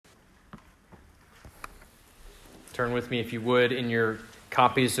Turn with me, if you would, in your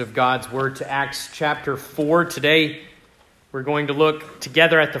copies of God's Word to Acts chapter 4. Today, we're going to look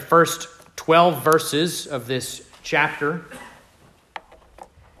together at the first 12 verses of this chapter.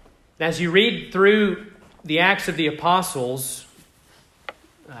 And as you read through the Acts of the Apostles,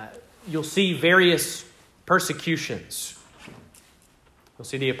 you'll see various persecutions. You'll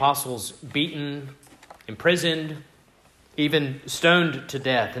see the apostles beaten, imprisoned, even stoned to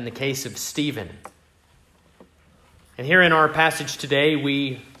death in the case of Stephen. And here in our passage today,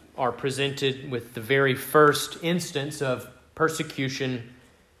 we are presented with the very first instance of persecution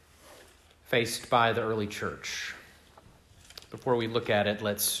faced by the early church. Before we look at it,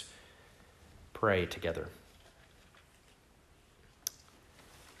 let's pray together.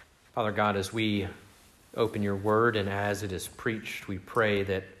 Father God, as we open your word and as it is preached, we pray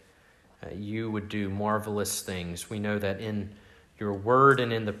that you would do marvelous things. We know that in your word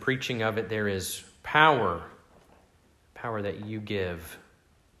and in the preaching of it, there is power that you give.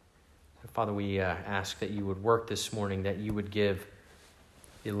 Father, we ask that you would work this morning, that you would give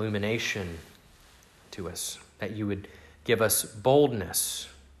illumination to us, that you would give us boldness,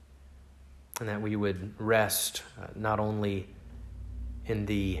 and that we would rest not only in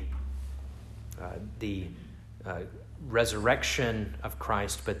the resurrection of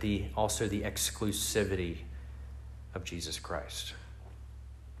Christ, but also the exclusivity of Jesus Christ.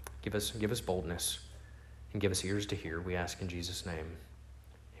 Give us boldness and give us ears to hear. We ask in Jesus' name.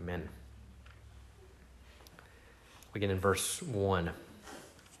 Amen. We begin in verse 1.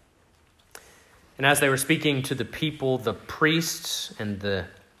 And as they were speaking to the people, the priests and the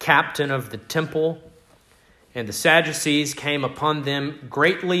captain of the temple and the Sadducees came upon them,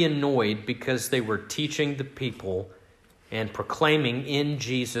 greatly annoyed because they were teaching the people and proclaiming in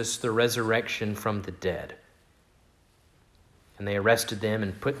Jesus the resurrection from the dead. And they arrested them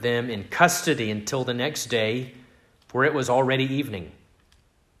and put them in custody until the next day, for it was already evening.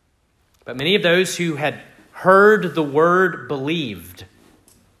 But many of those who had heard the word believed,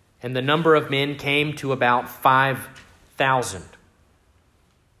 and the number of men came to about 5,000.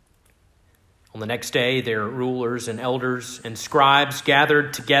 On the next day, their rulers and elders and scribes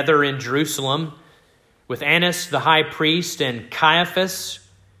gathered together in Jerusalem with Annas the high priest and Caiaphas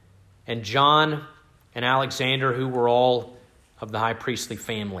and John and Alexander, who were all of the high priestly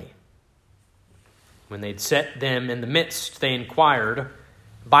family. When they'd set them in the midst, they inquired,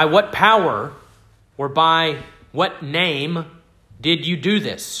 "By what power or by what name did you do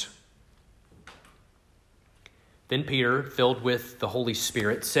this?" Then Peter, filled with the Holy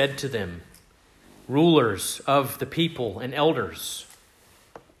Spirit, said to them, "Rulers of the people and elders,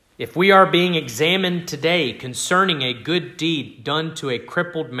 if we are being examined today concerning a good deed done to a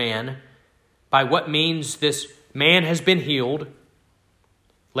crippled man, by what means this man has been healed,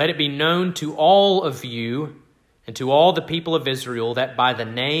 let it be known to all of you and to all the people of Israel that by the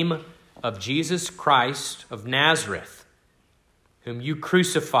name of Jesus Christ of Nazareth, whom you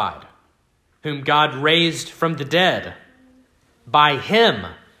crucified, whom God raised from the dead, by him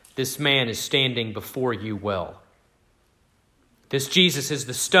this man is standing before you well. This Jesus is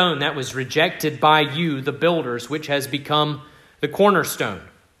the stone that was rejected by you, the builders, which has become the cornerstone.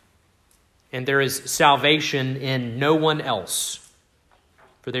 And there is salvation in no one else,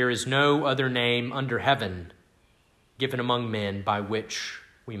 for there is no other name under heaven given among men by which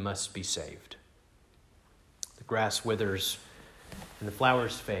we must be saved." The grass withers and the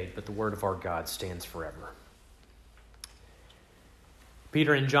flowers fade, but the word of our God stands forever.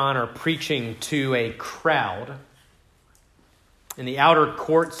 Peter and John are preaching to a crowd in the outer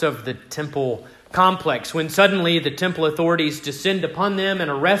courts of the temple complex when suddenly the temple authorities descend upon them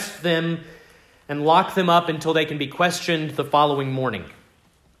and arrest them and lock them up until they can be questioned the following morning.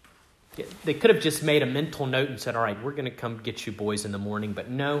 They could have just made a mental note and said, "All right, we're going to come get you boys in the morning." But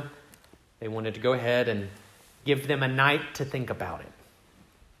no, they wanted to go ahead and give them a night to think about it.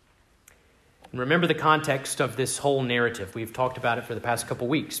 And remember the context of this whole narrative. We've talked about it for the past couple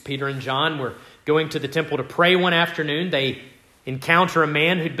weeks. Peter and John were going to the temple to pray one afternoon. They encounter a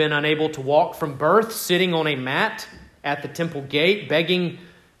man who'd been unable to walk from birth, sitting on a mat at the temple gate, begging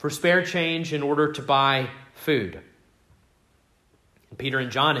for spare change in order to buy food. And Peter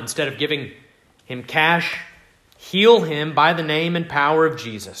and John, instead of giving him cash, heal him by the name and power of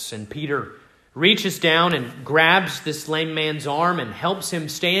Jesus. And Peter reaches down and grabs this lame man's arm and helps him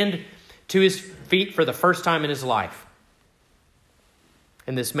stand to his feet for the first time in his life.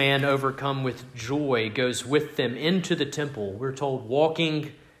 And this man, overcome with joy, goes with them into the temple, we're told,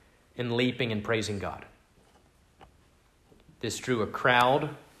 walking and leaping and praising God. This drew a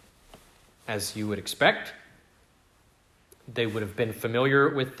crowd, as you would expect. They would have been familiar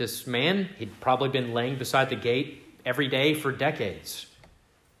with this man. He'd probably been laying beside the gate every day for decades.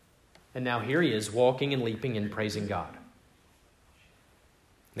 And now here he is walking and leaping and praising God.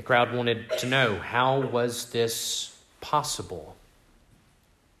 The crowd wanted to know, how was this possible?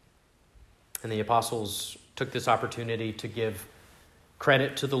 And the apostles took this opportunity to give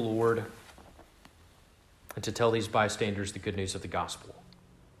credit to the Lord and to tell these bystanders the good news of the gospel.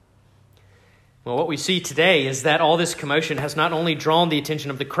 Well, what we see today is that all this commotion has not only drawn the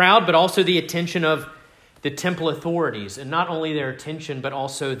attention of the crowd, but also the attention of the temple authorities. And not only their attention, but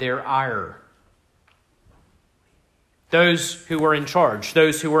also their ire. Those who were in charge,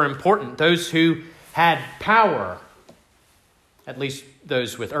 those who were important, those who had power, at least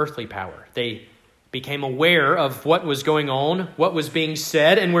those with earthly power. They became aware of what was going on, what was being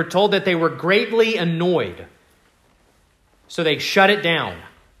said, and were told that they were greatly annoyed. So they shut it down.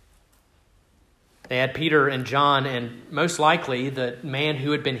 They had Peter and John, and most likely the man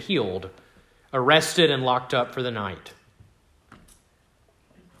who had been healed, arrested and locked up for the night.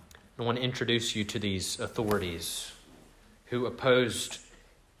 I want to introduce you to these authorities who opposed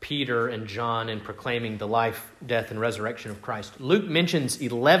Peter and John in proclaiming the life, death, and resurrection of Christ. Luke mentions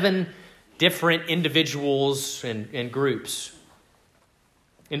 11 different individuals and groups.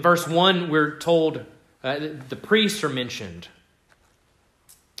 In verse 1, we're told the priests are mentioned.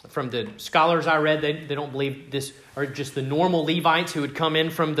 From the scholars I read, they don't believe this are just the normal Levites who would come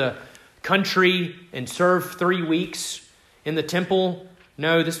in from the country and serve 3 weeks in the temple.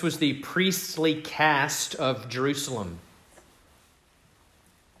 No, this was the priestly caste of Jerusalem.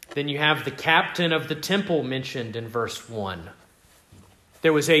 Then you have the captain of the temple mentioned in verse 1.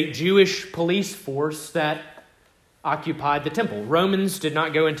 There was a Jewish police force that occupied the temple. Romans did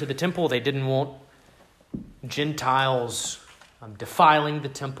not go into the temple. They didn't want Gentiles defiling the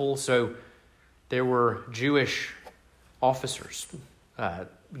temple. So there were Jewish officers,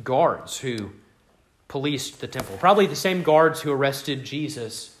 guards who policed the temple. Probably the same guards who arrested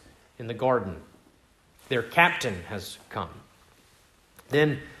Jesus in the garden. Their captain has come.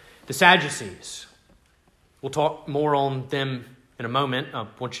 Then the Sadducees. We'll talk more on them in a moment. I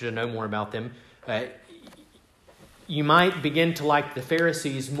want you to know more about them. You might begin to like the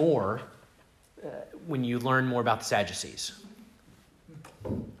Pharisees more when you learn more about the Sadducees.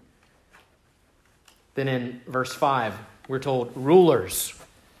 Then in verse 5, we're told rulers,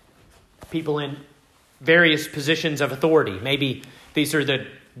 people in various positions of authority. Maybe these are the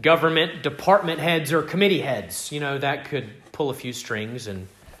government department heads or committee heads. You know, that could pull a few strings and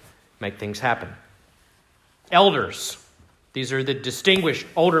make things happen. Elders. These are the distinguished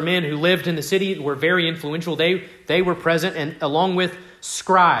older men who lived in the city, were very influential. They were present, and along with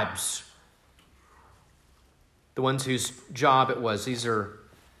scribes, the ones whose job it was. These are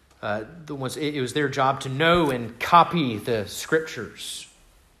the ones. It was their job to know and copy the scriptures.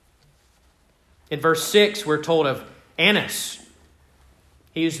 In verse 6, we're told of Annas.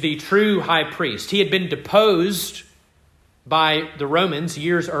 He is the true high priest. He had been deposed by the Romans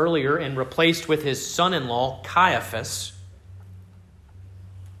years earlier and replaced with his son-in-law, Caiaphas.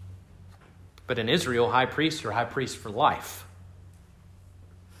 But in Israel, high priests are high priests for life.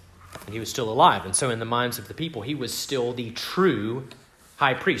 And he was still alive. And so in the minds of the people, he was still the true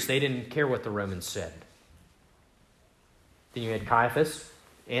high priest. They didn't care what the Romans said. Then you had Caiaphas,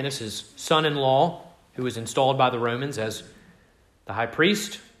 Annas' son-in-law, who was installed by the Romans as the high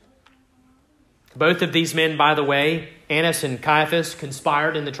priest. Both of these men, by the way, Annas and Caiaphas,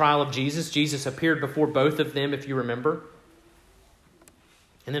 conspired in the trial of Jesus. Jesus appeared before both of them, if you remember.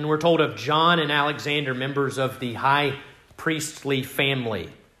 And then we're told of John and Alexander, members of the high priestly family.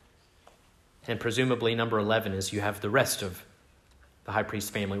 And presumably number 11 is you have the rest of the high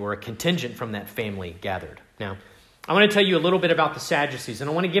priest family, or a contingent from that family gathered. Now, I want to tell you a little bit about the Sadducees, and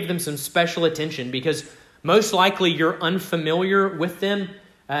I want to give them some special attention because most likely you're unfamiliar with them.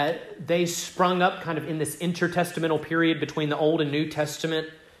 They sprung up kind of in this intertestamental period between the Old and New Testament.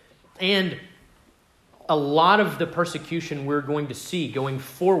 And a lot of the persecution we're going to see going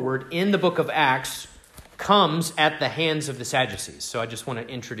forward in the book of Acts comes at the hands of the Sadducees. So I just want to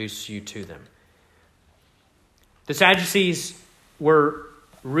introduce you to them. The Sadducees were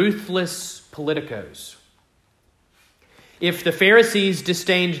ruthless politicos. If the Pharisees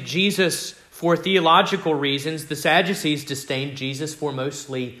disdained Jesus for theological reasons, the Sadducees disdained Jesus for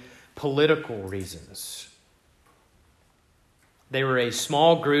mostly political reasons. They were a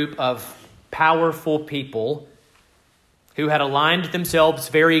small group of powerful people who had aligned themselves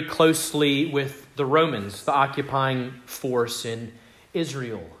very closely with the Romans, the occupying force in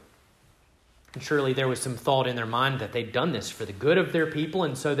Israel. And surely there was some thought in their mind that they'd done this for the good of their people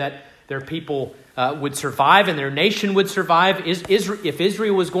and so that their people would survive and their nation would survive. If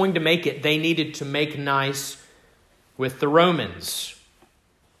Israel was going to make it, they needed to make nice with the Romans.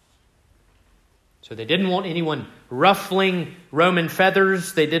 So they didn't want anyone ruffling Roman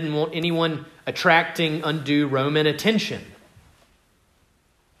feathers. They didn't want anyone attracting undue Roman attention.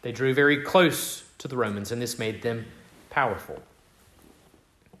 They drew very close to the Romans, and this made them powerful.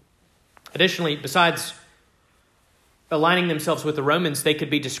 Additionally, besides aligning themselves with the Romans, they could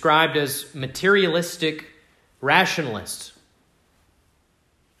be described as materialistic rationalists.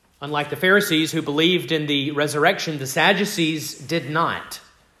 Unlike the Pharisees who believed in the resurrection, the Sadducees did not.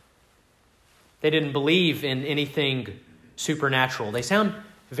 They didn't believe in anything supernatural. They sound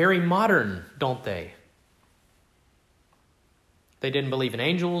very modern, don't they? They didn't believe in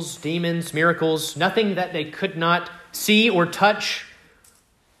angels, demons, miracles, nothing that they could not see or touch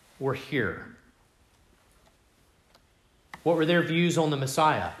or hear. What were their views on the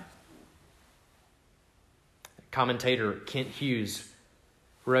Messiah? Commentator Kent Hughes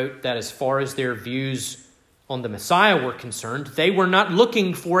wrote that as far as their views on the Messiah were concerned, they were not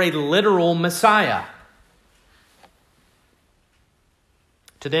looking for a literal Messiah.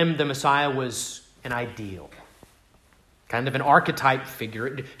 To them, the Messiah was an ideal, kind of an archetype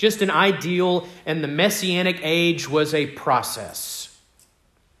figure, just an ideal, and the Messianic age was a process.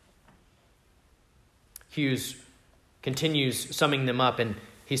 Hughes continues summing them up, and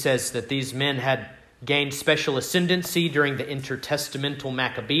he says that these men had gained special ascendancy during the intertestamental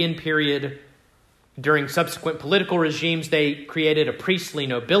Maccabean period. During subsequent political regimes, they created a priestly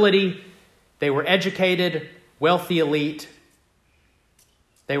nobility. They were educated, wealthy elite.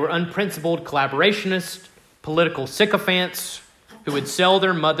 They were unprincipled collaborationists, political sycophants who would sell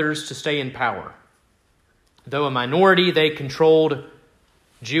their mothers to stay in power. Though a minority, they controlled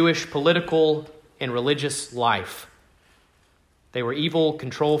Jewish political and religious life. They were evil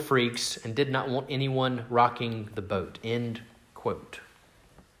control freaks and did not want anyone rocking the boat. End quote.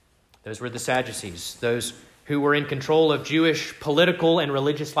 Those were the Sadducees, those who were in control of Jewish political and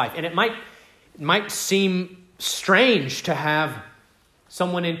religious life. And it might seem strange to have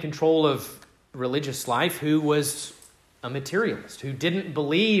someone in control of religious life who was a materialist, who didn't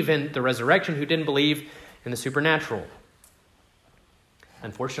believe in the resurrection, who didn't believe in the supernatural.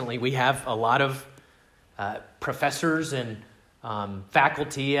 Unfortunately, we have a lot of professors and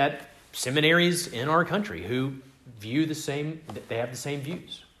faculty at seminaries in our country who view the same, they have the same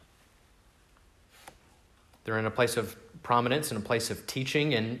views. They're in a place of prominence and a place of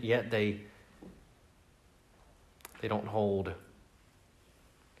teaching, and yet they don't hold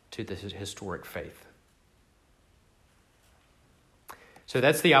to this historic faith. So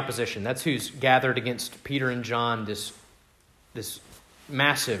that's the opposition. That's who's gathered against Peter and John, this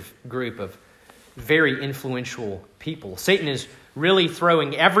massive group of very influential people. Satan is really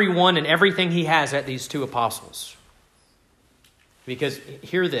throwing everyone and everything he has at these two apostles. Because,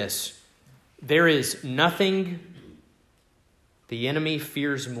 hear this, there is nothing the enemy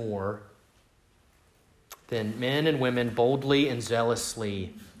fears more than men and women boldly and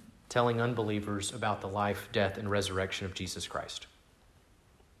zealously telling unbelievers about the life, death, and resurrection of Jesus Christ.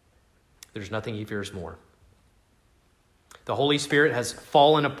 There's nothing he fears more. The Holy Spirit has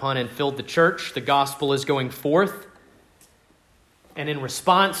fallen upon and filled the church. The gospel is going forth. And in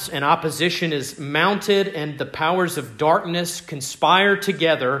response, an opposition is mounted, and the powers of darkness conspire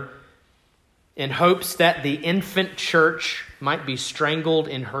together in hopes that the infant church might be strangled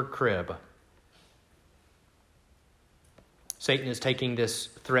in her crib. Satan is taking this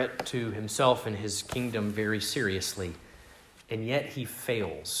threat to himself and his kingdom very seriously, and yet he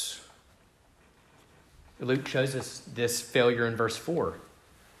fails. Luke shows us this failure in verse 4.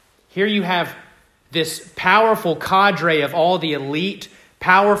 Here you have this powerful cadre of all the elite,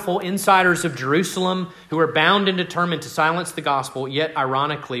 powerful insiders of Jerusalem who are bound and determined to silence the gospel. Yet,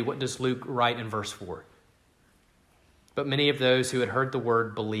 ironically, what does Luke write in verse 4? But many of those who had heard the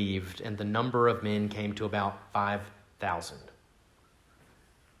word believed, and the number of men came to about 5,000.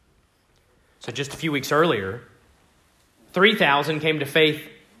 So just a few weeks earlier, 3,000 came to faith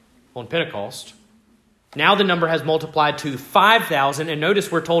on Pentecost. Now the number has multiplied to 5,000, and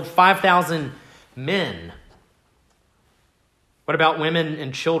notice we're told 5,000 men. What about women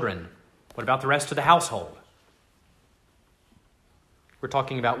and children? What about the rest of the household? We're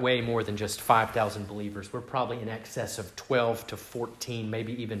talking about way more than just 5,000 believers. We're probably in excess of 12 to 14,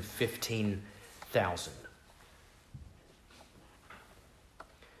 maybe even 15,000.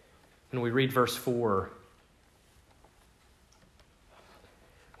 When we read verse 4,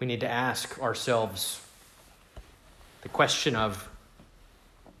 we need to ask ourselves the question of,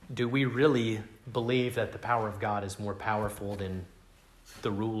 do we really believe that the power of God is more powerful than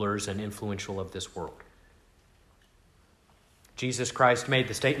the rulers and influential of this world? Jesus Christ made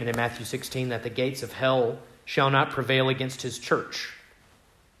the statement in Matthew 16 that the gates of hell shall not prevail against his church.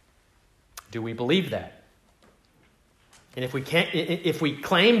 Do we believe that? And if we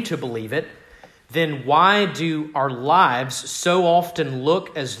claim to believe it, then why do our lives so often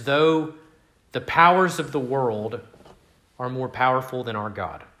look as though the powers of the world are more powerful than our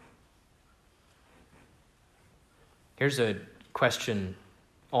God? Here's a question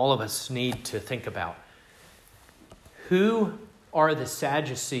all of us need to think about. Who are the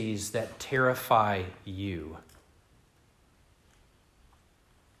Sadducees that terrify you?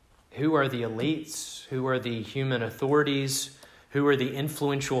 Who are the elites? Who are the human authorities? Who are the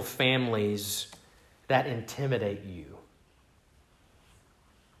influential families that intimidate you?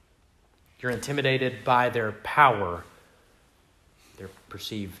 You're intimidated by their power, their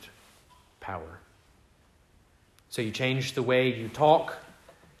perceived power. So you change the way you talk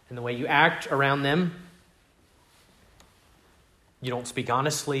and the way you act around them. You don't speak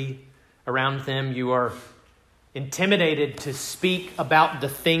honestly around them. You are intimidated to speak about the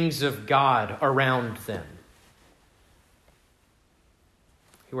things of God around them.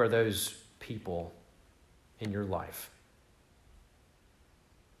 Who are those people in your life?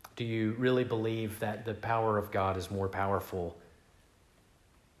 Do you really believe that the power of God is more powerful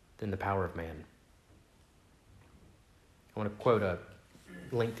than the power of man? I want to quote a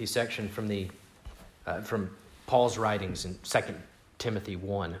lengthy section from Paul's writings in 2 Timothy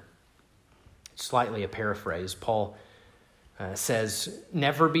 1. Slightly a paraphrase. Paul says,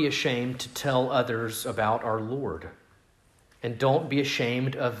 "Never be ashamed to tell others about our Lord, and don't be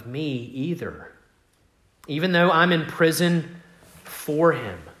ashamed of me either, even though I'm in prison for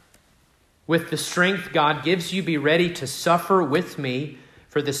him. With the strength God gives you, be ready to suffer with me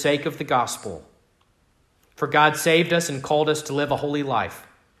for the sake of the gospel. For God saved us and called us to live a holy life.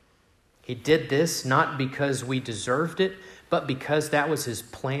 He did this not because we deserved it, but because that was his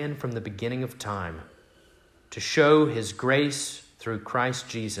plan from the beginning of time, to show his grace through Christ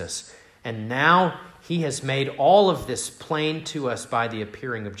Jesus. And now he has made all of this plain to us by the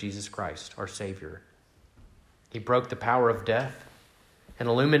appearing of Jesus Christ, our Savior. He broke the power of death and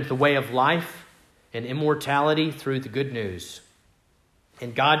illumined the way of life and immortality through the good news.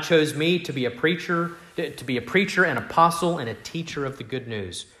 And God chose me to be a preacher and apostle and a teacher of the good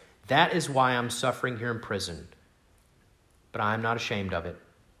news. That is why I'm suffering here in prison. But I am not ashamed of it,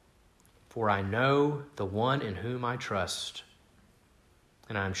 for I know the one in whom I trust,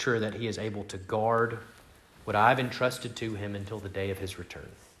 and I am sure that he is able to guard what I've entrusted to him until the day of his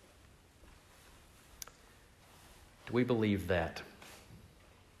return." Do we believe that?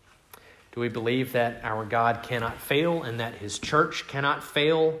 Do we believe that our God cannot fail and that his church cannot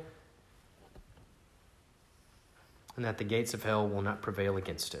fail and that the gates of hell will not prevail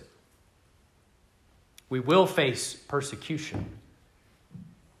against it? We will face persecution,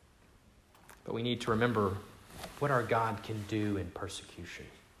 but we need to remember what our God can do in persecution.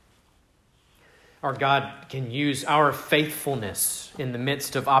 Our God can use our faithfulness in the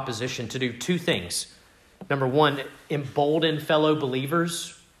midst of opposition to do two things. Number one, embolden fellow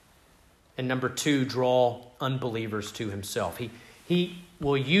believers. And number two, draw unbelievers to himself. He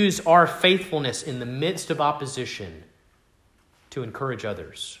will use our faithfulness in the midst of opposition to encourage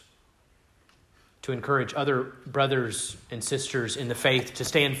others, to encourage other brothers and sisters in the faith to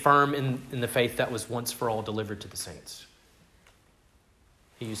stand firm in the faith that was once for all delivered to the saints.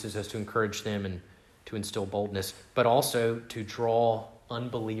 He uses us to encourage them and to instill boldness, but also to draw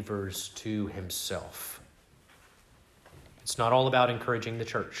unbelievers to himself. It's not all about encouraging the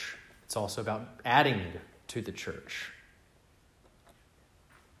church. It's also about adding to the church.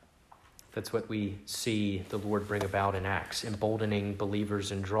 That's what we see the Lord bring about in Acts, emboldening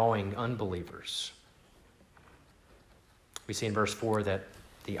believers and drawing unbelievers. We see in verse 4 that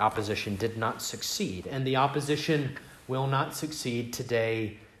the opposition did not succeed, and the opposition will not succeed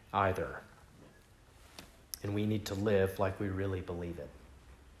today either. And we need to live like we really believe it.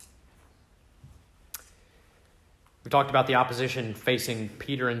 We talked about the opposition facing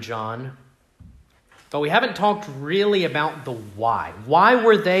Peter and John, but we haven't talked really about the why. Why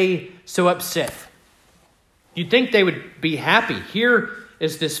were they so upset? You'd think they would be happy. Here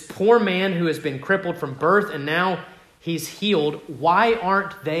is this poor man who has been crippled from birth, and now he's healed. Why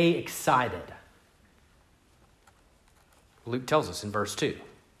aren't they excited? Luke tells us in verse 2.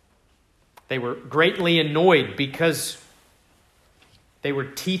 They were greatly annoyed because they were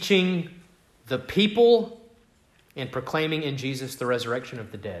teaching the people and proclaiming in Jesus the resurrection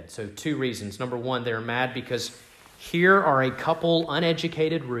of the dead. So two reasons. Number one, they're mad because here are a couple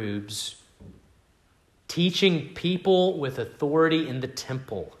uneducated rubes teaching people with authority in the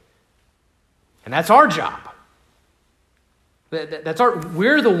temple. And that's our job.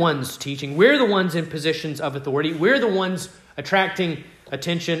 We're the ones teaching. We're the ones in positions of authority. We're the ones attracting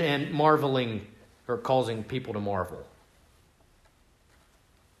attention and marveling or causing people to marvel.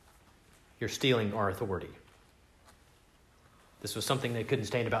 You're stealing our authority. This was something they couldn't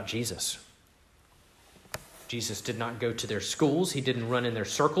stand about Jesus. Jesus did not go to their schools. He didn't run in their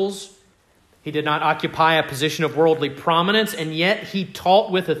circles. He did not occupy a position of worldly prominence, and yet he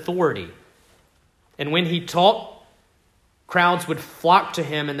taught with authority. And when he taught, crowds would flock to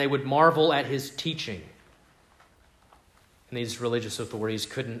him and they would marvel at his teaching. And these religious authorities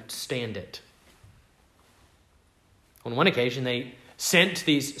couldn't stand it. On one occasion, they sent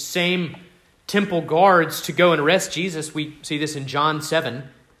these same temple guards to go and arrest Jesus. We see this in John 7.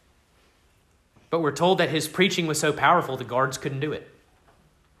 But we're told that his preaching was so powerful, the guards couldn't do it.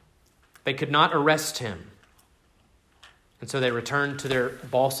 They could not arrest him. And so they returned to their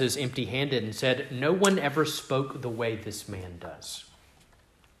bosses empty-handed and said, "No one ever spoke the way this man does."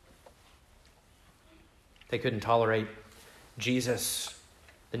 They couldn't tolerate Jesus,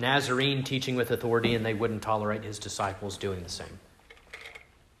 the Nazarene, teaching with authority, and they wouldn't tolerate his disciples doing the same.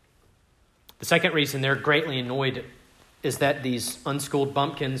 The second reason they're greatly annoyed is that these unschooled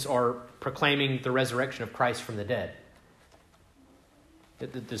bumpkins are proclaiming the resurrection of Christ from the dead.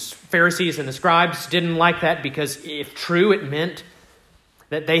 The Pharisees and the scribes didn't like that because if true, it meant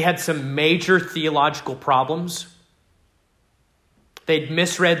that they had some major theological problems. They'd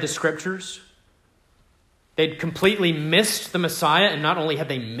misread the scriptures. They'd completely missed the Messiah, and not only had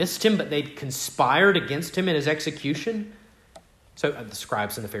they missed him, but they'd conspired against him in his execution. So the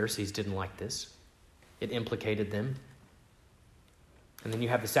scribes and the Pharisees didn't like this. It implicated them. And then you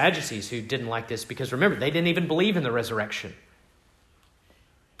have the Sadducees who didn't like this because, remember, they didn't even believe in the resurrection.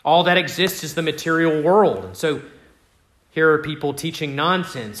 All that exists is the material world. And so here are people teaching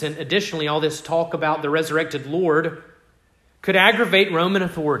nonsense. And additionally, all this talk about the resurrected Lord could aggravate Roman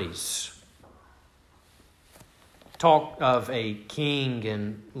authorities. Talk of a king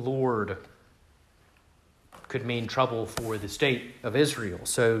and Lord could mean trouble for the state of Israel,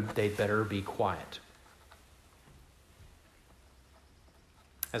 so they'd better be quiet.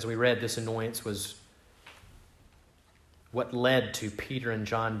 As we read, this annoyance was what led to Peter and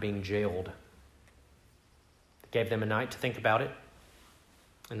John being jailed. It gave them a night to think about it.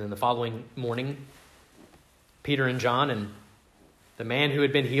 And then the following morning, Peter and John and the man who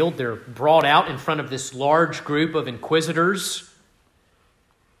had been healed, they're brought out in front of this large group of inquisitors.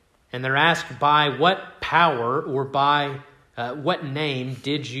 And they're asked, by what power or by what name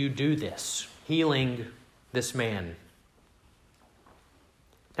did you do this, healing this man?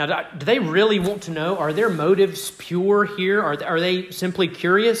 Now, do they really want to know? Are their motives pure here? Are they simply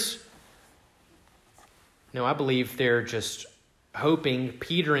curious? No, I believe they're just hoping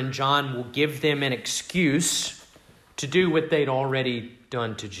Peter and John will give them an excuse to do what they'd already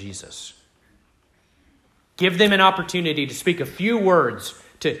done to Jesus. Give them an opportunity to speak a few words,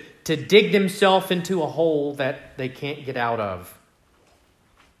 to dig themselves into a hole that they can't get out of.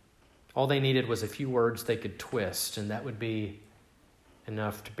 All they needed was a few words they could twist, and that would be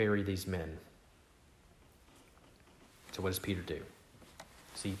enough to bury these men. So what does Peter do?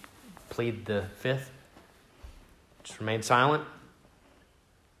 Does he plead the fifth? Just remain silent?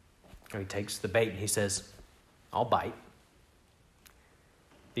 Or he takes the bait and he says, I'll bite.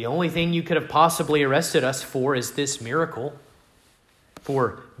 The only thing you could have possibly arrested us for is this miracle,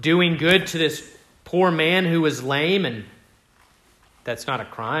 for doing good to this poor man who was lame, and that's not a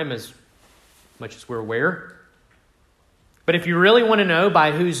crime as much as we're aware. But if you really want to know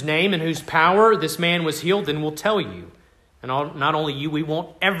by whose name and whose power this man was healed, then we'll tell you. And not only you, we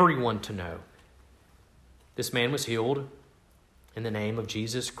want everyone to know. This man was healed in the name of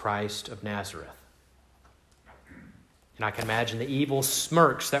Jesus Christ of Nazareth. And I can imagine the evil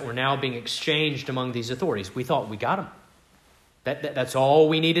smirks that were now being exchanged among these authorities. We thought we got him. That's all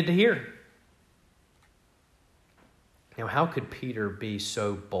we needed to hear. Now, how could Peter be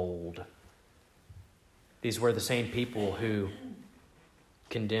so bold? These were the same people who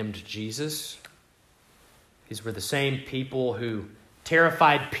condemned Jesus. These were the same people who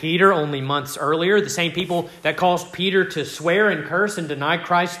terrified Peter only months earlier. The same people that caused Peter to swear and curse and deny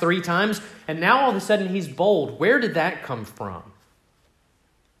Christ 3 times. And now all of a sudden he's bold. Where did that come from?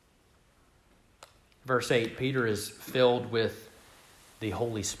 Verse 8, Peter is filled with the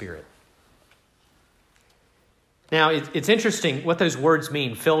Holy Spirit. Now, it's interesting what those words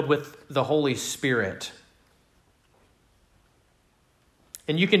mean, filled with the Holy Spirit.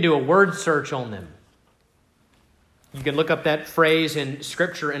 And you can do a word search on them. You can look up that phrase in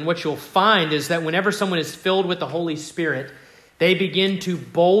Scripture, and what you'll find is that whenever someone is filled with the Holy Spirit, they begin to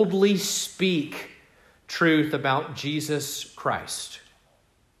boldly speak truth about Jesus Christ.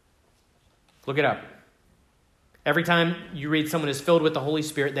 Look it up. Every time you read someone is filled with the Holy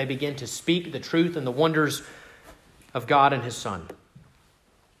Spirit, they begin to speak the truth and the wonders of God and His Son.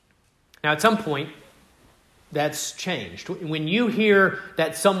 Now, at some point, that's changed. When you hear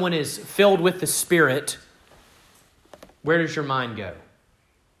that someone is filled with the Spirit, where does your mind go?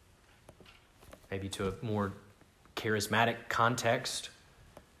 Maybe to a more charismatic context.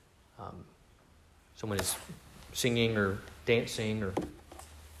 Someone is singing or dancing or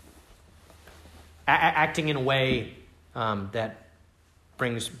acting in a way that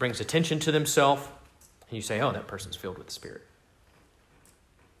brings attention to themselves. And you say, oh, that person's filled with the Spirit.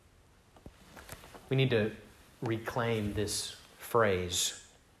 We need to reclaim this phrase.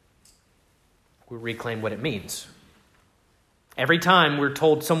 We reclaim what it means. Every time we're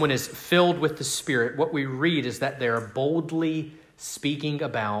told someone is filled with the Spirit, what we read is that they're boldly speaking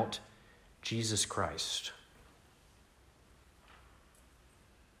about Jesus Christ.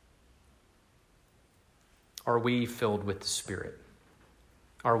 Are we filled with the Spirit?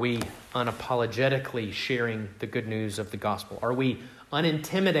 Are we unapologetically sharing the good news of the gospel? Are we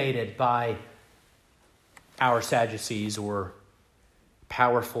unintimidated by our Sadducees or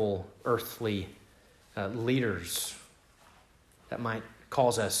powerful earthly leaders that might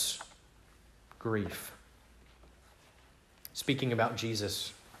cause us grief? Speaking about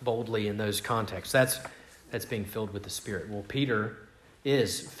Jesus boldly in those contexts, that's being filled with the Spirit. Well, Peter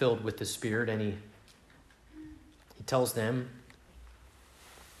is filled with the Spirit, and he tells them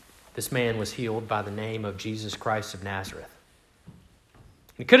this man was healed by the name of Jesus Christ of Nazareth.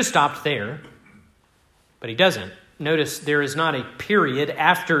 He could have stopped there, but he doesn't. Notice there is not a period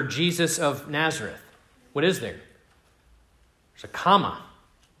after Jesus of Nazareth. What is there? There's a comma.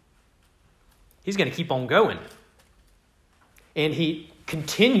 He's going to keep on going. And he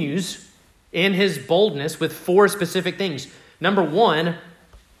continues in his boldness with 4 specific things. Number 1,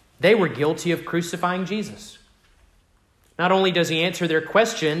 they were guilty of crucifying Jesus. Not only does he answer their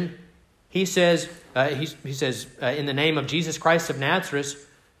question, he says, in the name of Jesus Christ of Nazareth,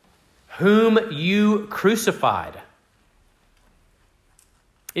 whom you crucified.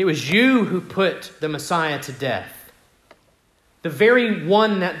 It was you who put the Messiah to death. The very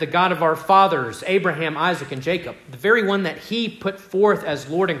one that the God of our fathers, Abraham, Isaac, and Jacob, the very one that he put forth as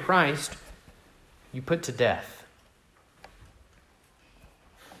Lord and Christ, you put to death.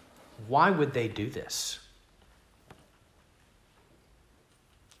 Why would they do this?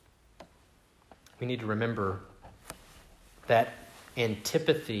 We need to remember that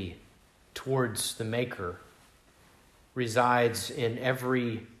antipathy towards the Maker resides in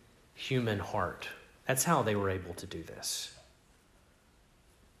every human heart. That's how they were able to do this.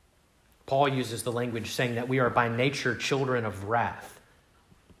 Paul uses the language saying that we are by nature children of wrath.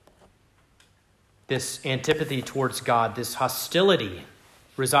 This antipathy towards God, this hostility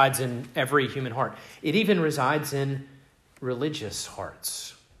resides in every human heart. It even resides in religious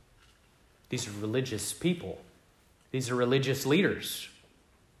hearts. These are religious people. These are religious leaders.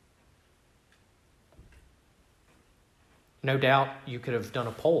 No doubt you could have done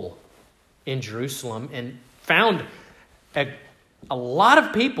a poll in Jerusalem and found a lot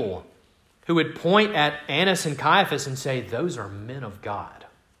of people who would point at Annas and Caiaphas and say, those are men of God.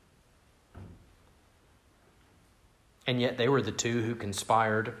 And yet they were the two who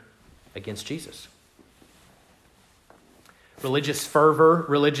conspired against Jesus. Religious fervor,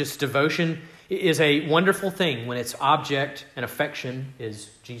 religious devotion is a wonderful thing when its object and affection is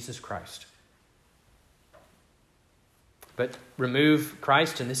Jesus Christ. But remove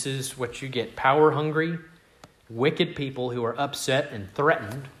Christ, and this is what you get: power-hungry, wicked people who are upset and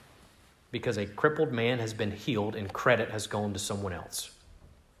threatened because a crippled man has been healed and credit has gone to someone else.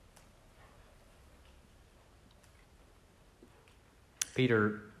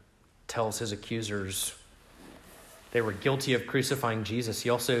 Peter tells his accusers they were guilty of crucifying Jesus. He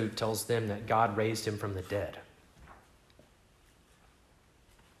also tells them that God raised him from the dead.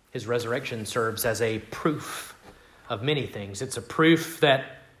 His resurrection serves as a proof of many things. It's a proof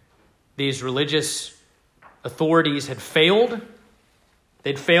that these religious authorities had failed.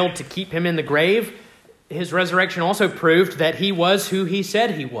 They'd failed to keep him in the grave. His resurrection also proved that he was who he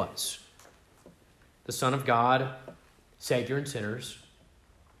said he was: the Son of God, Savior and sinners,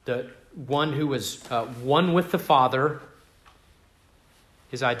 the one who was one with the Father.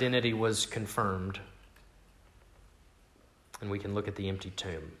 His identity was confirmed. And we can look at the empty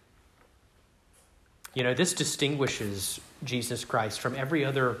tomb. You know, this distinguishes Jesus Christ from every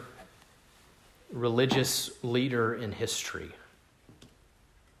other religious leader in history.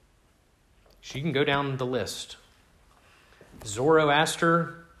 So you can go down the list.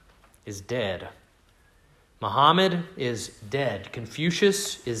 Zoroaster is dead. Muhammad is dead.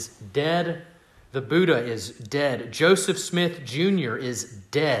 Confucius is dead. The Buddha is dead. Joseph Smith Jr. is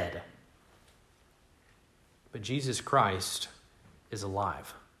dead. But Jesus Christ is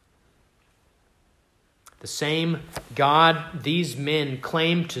alive. The same God these men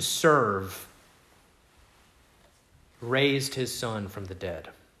claim to serve raised his Son from the dead.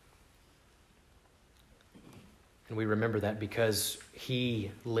 And we remember that because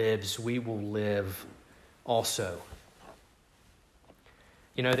he lives, we will live also.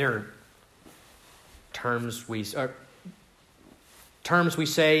 You know, there are terms we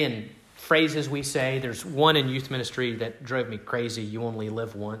say and phrases we say. There's one in youth ministry that drove me crazy. You only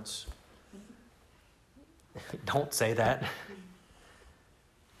live once. Don't say that.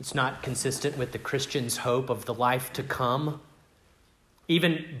 It's not consistent with the Christian's hope of the life to come.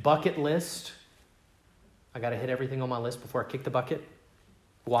 Even bucket list. I got to hit everything on my list before I kick the bucket.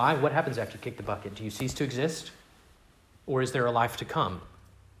 Why? What happens after you kick the bucket? Do you cease to exist? Or is there a life to come?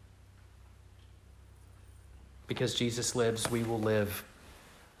 Because Jesus lives, we will live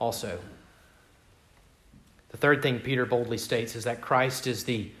also. The third thing Peter boldly states is that Christ is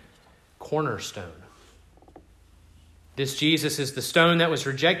the cornerstone. This Jesus is the stone that was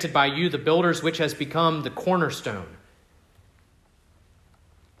rejected by you, the builders, which has become the cornerstone.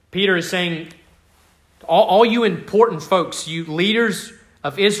 Peter is saying, all you important folks, you leaders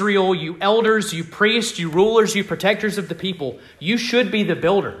of Israel, you elders, you priests, you rulers, you protectors of the people, you should be the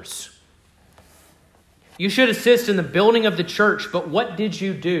builders. You should assist in the building of the church, but what did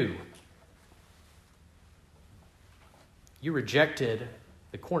you do? You rejected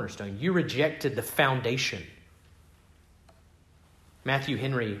the cornerstone. You rejected the foundation. Matthew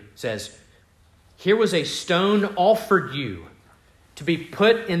Henry says, "Here was a stone offered you to be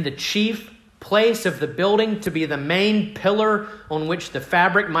put in the chief place of the building, to be the main pillar on which the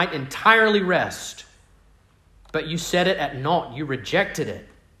fabric might entirely rest. But you set it at naught. You rejected it,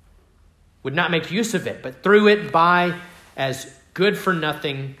 would not make use of it, but threw it by as good for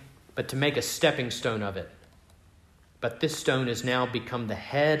nothing, but to make a stepping stone of it. But this stone has now become the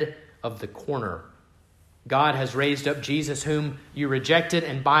head of the corner. God has raised up Jesus, whom you rejected,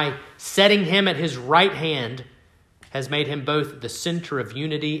 and by setting him at his right hand, has made him both the center of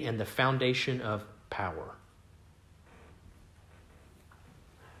unity and the foundation of power."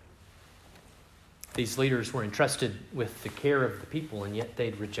 These leaders were entrusted with the care of the people, and yet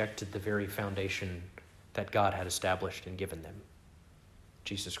they'd rejected the very foundation that God had established and given them,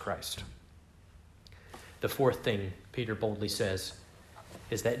 Jesus Christ. The fourth thing Peter boldly says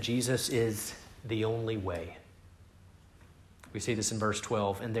is that Jesus is the only way. We see this in verse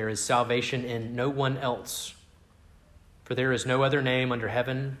 12. "And there is salvation in no one else, for there is no other name under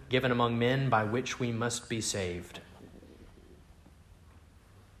heaven given among men by which we must be saved."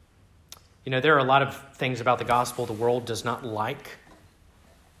 You know, there are a lot of things about the gospel the world does not like.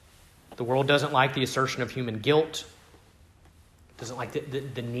 The world doesn't like the assertion of human guilt. It doesn't like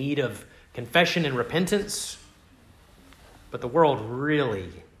the need of confession and repentance. But the world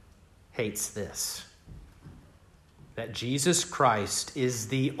really hates this: that Jesus Christ is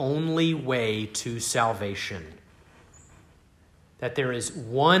the only way to salvation. That there is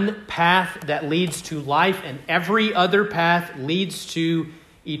one path that leads to life, and every other path leads to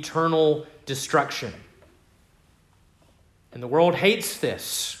eternal destruction. And the world hates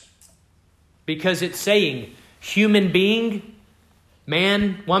this because it's saying, human being,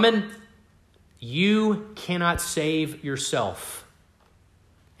 man, woman, you cannot save yourself.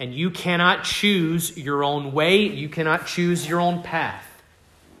 And you cannot choose your own way. You cannot choose your own path.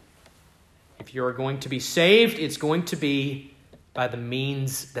 If you are going to be saved, it's going to be by the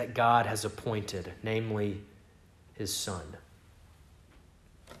means that God has appointed, namely his Son.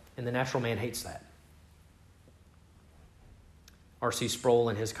 And the natural man hates that. R.C. Sproul,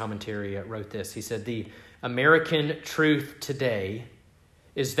 in his commentary, wrote this. He said, "The American truth today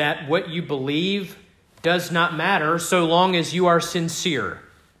is that what you believe does not matter so long as you are sincere.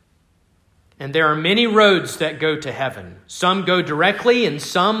 And there are many roads that go to heaven. Some go directly and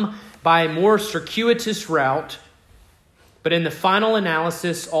some by a more circuitous route. But in the final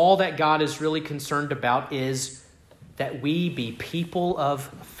analysis, all that God is really concerned about is that we be people of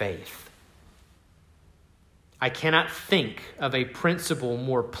faith. I cannot think of a principle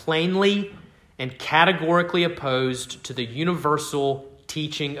more plainly and categorically opposed to the universal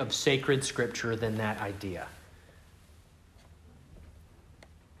teaching of sacred Scripture than that idea."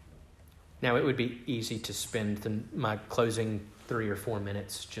 Now, it would be easy to spend my closing 3 or 4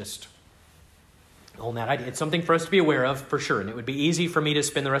 minutes just on that idea. It's something for us to be aware of, for sure. And it would be easy for me to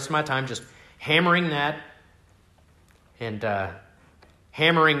spend the rest of my time just hammering that and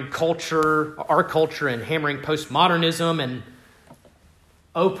hammering our culture, and hammering postmodernism, and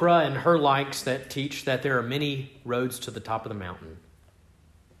Oprah and her likes that teach that there are many roads to the top of the mountain.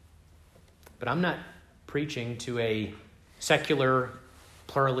 But I'm not preaching to a secular,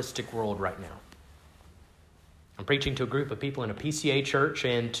 pluralistic world right now. I'm preaching to a group of people in a PCA church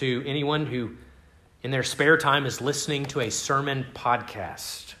and to anyone who, in their spare time, is listening to a sermon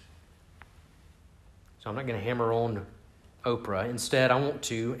podcast. So I'm not going to hammer on Oprah. Instead, I want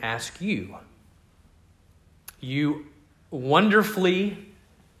to ask you, you wonderfully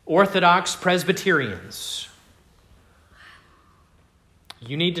Orthodox Presbyterians,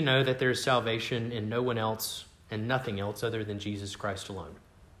 you need to know that there is salvation in no one else and nothing else other than Jesus Christ alone.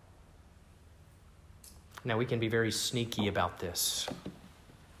 Now, we can be very sneaky about this.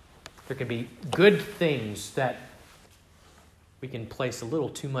 There can be good things that we can place a little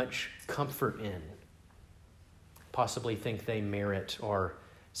too much comfort in, possibly think they merit our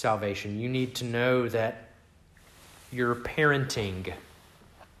salvation. You need to know that your parenting,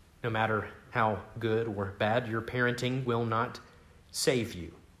 no matter how good or bad, your parenting will not save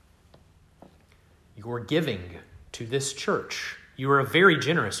you. Your giving to this church, you are a very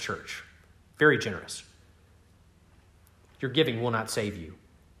generous church, very generous. Your giving will not save you.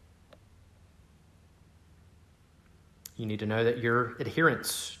 You need to know that your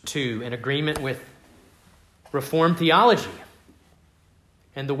adherence to and agreement with Reformed theology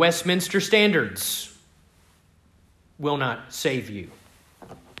and the Westminster Standards will not save you.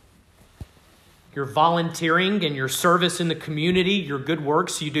 Your volunteering and your service in the community, your good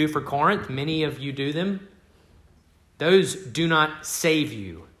works you do for Corinth, many of you do them, those do not save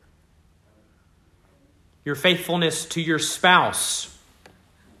you. Your faithfulness to your spouse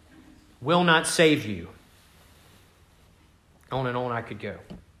will not save you. On and on I could go.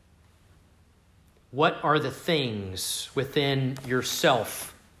 What are the things within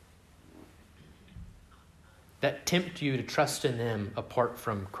yourself that tempt you to trust in them apart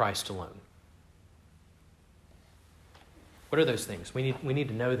from Christ alone? What are those things? We need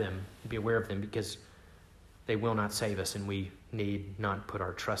to know them, be aware of them, because they will not save us, and we need not put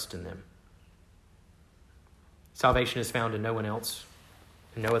our trust in them. Salvation is found in no one else,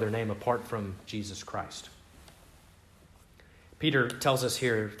 in no other name apart from Jesus Christ. Peter tells us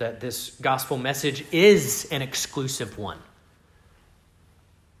here that this gospel message is an exclusive one.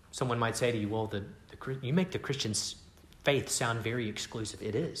 Someone might say to you, well, you make the Christian faith sound very exclusive.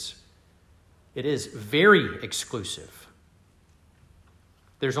 It is. It is very exclusive.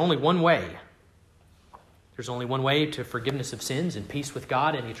 There's only one way. There's only one way to forgiveness of sins and peace with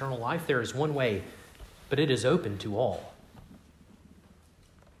God and eternal life. There is one way, but it is open to all.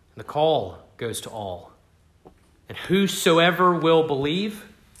 And the call goes to all. And whosoever will believe,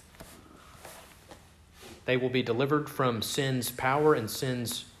 they will be delivered from sin's power and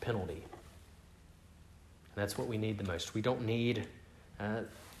sin's penalty. And that's what we need the most. What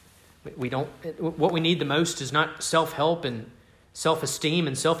we need the most is not self-help and self-esteem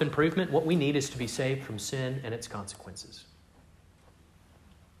and self-improvement. What we need is to be saved from sin and its consequences.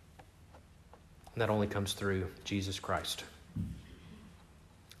 And that only comes through Jesus Christ.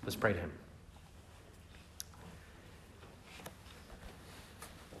 Let's pray to him.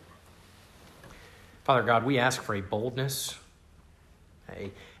 Father God, we ask for a boldness,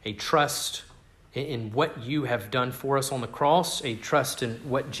 a trust in what you have done for us on the cross, a trust in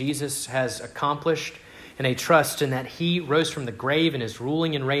what Jesus has accomplished, and a trust in that he rose from the grave and is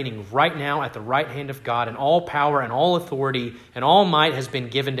ruling and reigning right now at the right hand of God, and all power and all authority and all might has been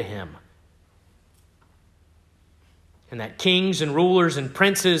given to him. And that kings and rulers and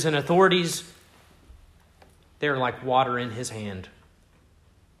princes and authorities, they're like water in his hand.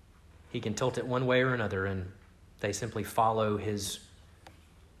 He can tilt it one way or another, and they simply follow his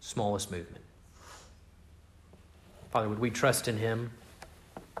smallest movement. Father, would we trust in him?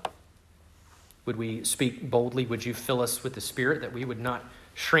 Would we speak boldly? Would you fill us with the Spirit that we would not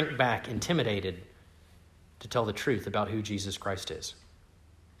shrink back, intimidated, to tell the truth about who Jesus Christ is?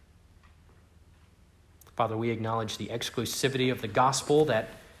 Father, we acknowledge the exclusivity of the gospel, that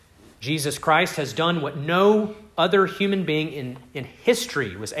Jesus Christ has done what no other human being in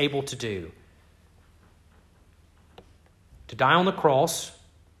history was able to do. To die on the cross,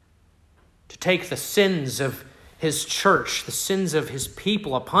 to take the sins of his church, the sins of his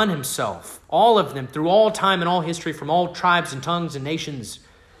people upon himself, all of them through all time and all history, from all tribes and tongues and nations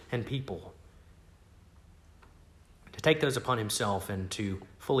and people. To take those upon himself and to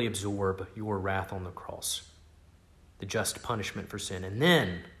fully absorb your wrath on the cross, the just punishment for sin, and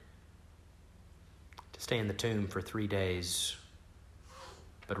then to stay in the tomb for 3 days,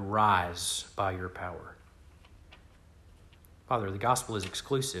 but rise by your power. Father, the gospel is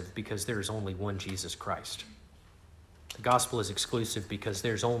exclusive because there is only one Jesus Christ. The gospel is exclusive because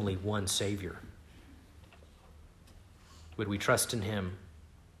there's only one Savior. Would we trust in him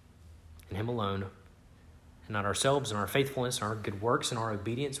and him alone, and not ourselves and our faithfulness and our good works and our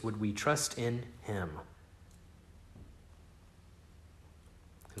obedience? Would we trust in him?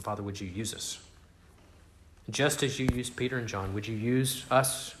 And Father, would you use us? Just as you used Peter and John, would you use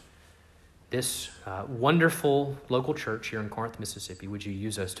us, this wonderful local church here in Corinth, Mississippi? Would you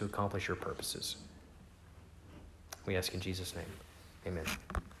use us to accomplish your purposes? We ask in Jesus' name. Amen.